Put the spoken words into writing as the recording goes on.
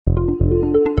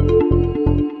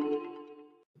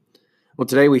Well,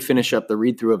 today we finish up the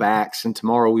read through of Acts, and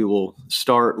tomorrow we will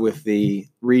start with the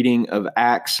reading of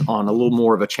Acts on a little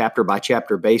more of a chapter by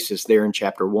chapter basis there in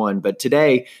chapter 1. But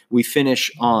today we finish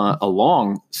on a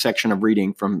long section of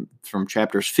reading from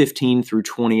chapters 15 through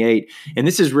 28. And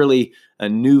this is really a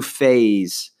new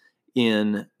phase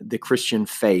in the Christian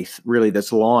faith, really,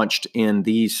 that's launched in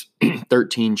these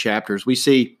 13 chapters. We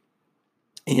see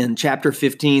in chapter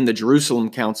 15, the Jerusalem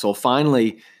Council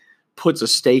finally puts a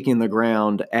stake in the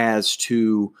ground as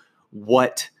to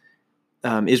what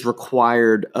is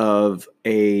required of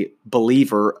a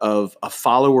believer, of a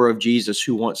follower of Jesus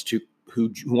who wants to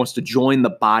join the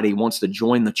body, wants to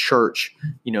join the church,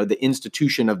 the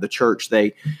institution of the church.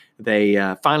 They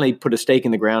finally put a stake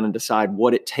in the ground and decide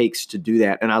what it takes to do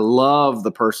that. And I love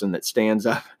the person that stands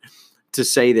up to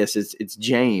say this. It's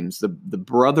James, the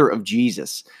brother of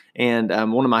Jesus. And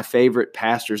one of my favorite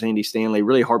pastors, Stanley,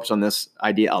 really harps on this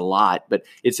idea a lot. But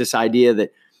it's this idea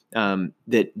that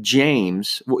that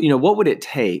James, what would it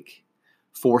take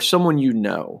for someone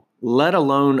let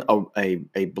alone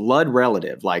a blood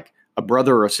relative like a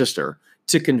brother or a sister,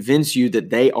 to convince you that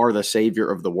they are the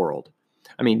savior of the world?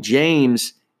 I mean,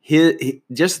 James,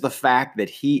 just the fact that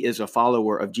he is a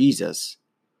follower of Jesus,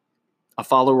 a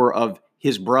follower of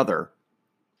his brother,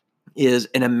 is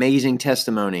an amazing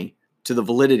testimony to the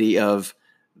validity of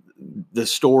the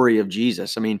story of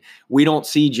Jesus. I mean, we don't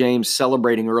see James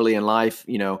celebrating early in life,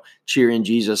 cheering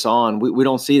Jesus on. We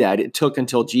don't see that. It took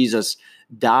until Jesus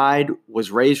died,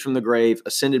 was raised from the grave,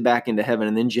 ascended back into heaven,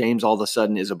 and then James all of a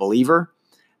sudden is a believer.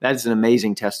 That is an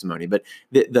amazing testimony. But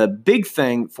the big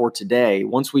thing for today,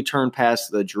 once we turn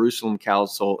past the Jerusalem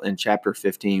Council in chapter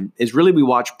 15, is really we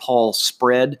watch Paul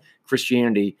spread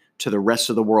Christianity to the rest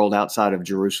of the world outside of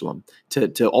Jerusalem,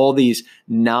 to all these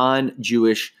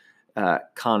non-Jewish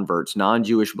converts,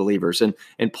 non-Jewish believers.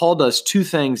 And Paul does two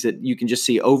things that you can just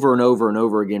see over and over and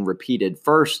over again repeated.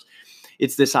 First,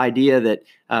 it's this idea that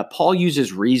Paul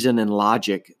uses reason and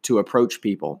logic to approach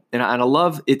people. And I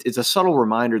love it. It's a subtle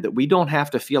reminder that we don't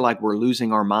have to feel like we're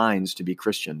losing our minds to be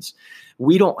Christians.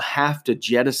 We don't have to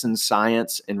jettison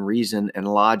science and reason and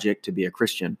logic to be a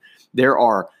Christian. There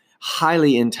are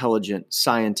highly intelligent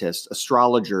scientists,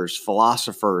 astrologers,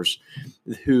 philosophers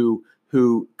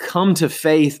who come to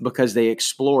faith because they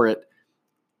explore it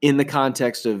in the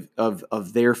context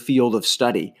of their field of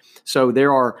study. So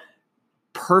there are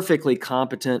perfectly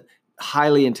competent,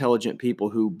 highly intelligent people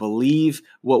who believe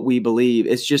what we believe.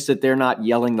 It's just that they're not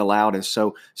yelling the loudest.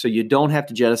 So you don't have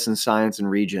to jettison science and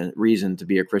reason to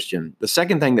be a Christian. The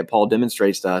second thing that Paul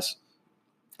demonstrates to us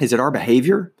is that our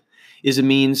behavior is a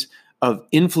means of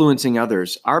influencing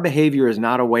others. Our behavior is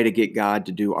not a way to get God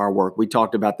to do our work. We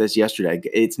talked about this yesterday.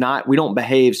 We don't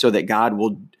behave so that God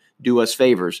will do us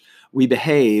favors. We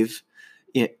behave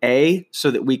so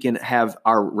that we can have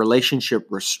our relationship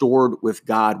restored with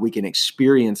God. We can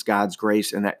experience God's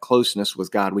grace and that closeness with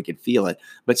God. We can feel it.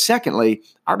 But secondly,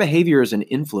 our behavior is an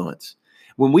influence.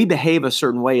 When we behave a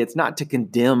certain way, it's not to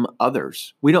condemn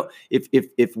others. We don't.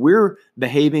 If we're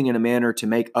behaving in a manner to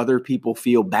make other people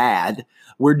feel bad,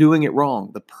 we're doing it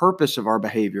wrong. The purpose of our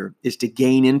behavior is to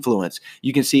gain influence.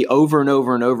 You can see over and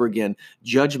over and over again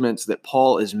judgments that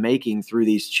Paul is making through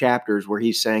these chapters where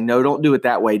he's saying, no, don't do it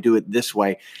that way, do it this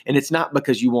way. And it's not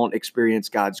because you won't experience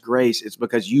God's grace. It's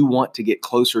because you want to get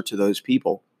closer to those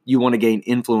people. You want to gain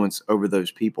influence over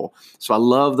those people. So I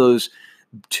love those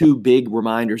two big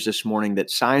reminders this morning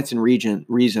that science and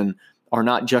reason are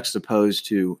not juxtaposed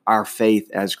to our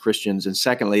faith as Christians. And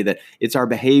secondly, that it's our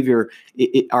behavior.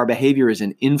 Our behavior is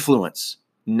an influence,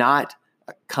 not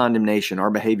condemnation. Our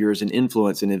behavior is an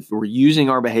influence. And if we're using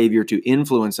our behavior to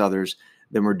influence others,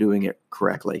 then we're doing it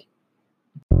correctly.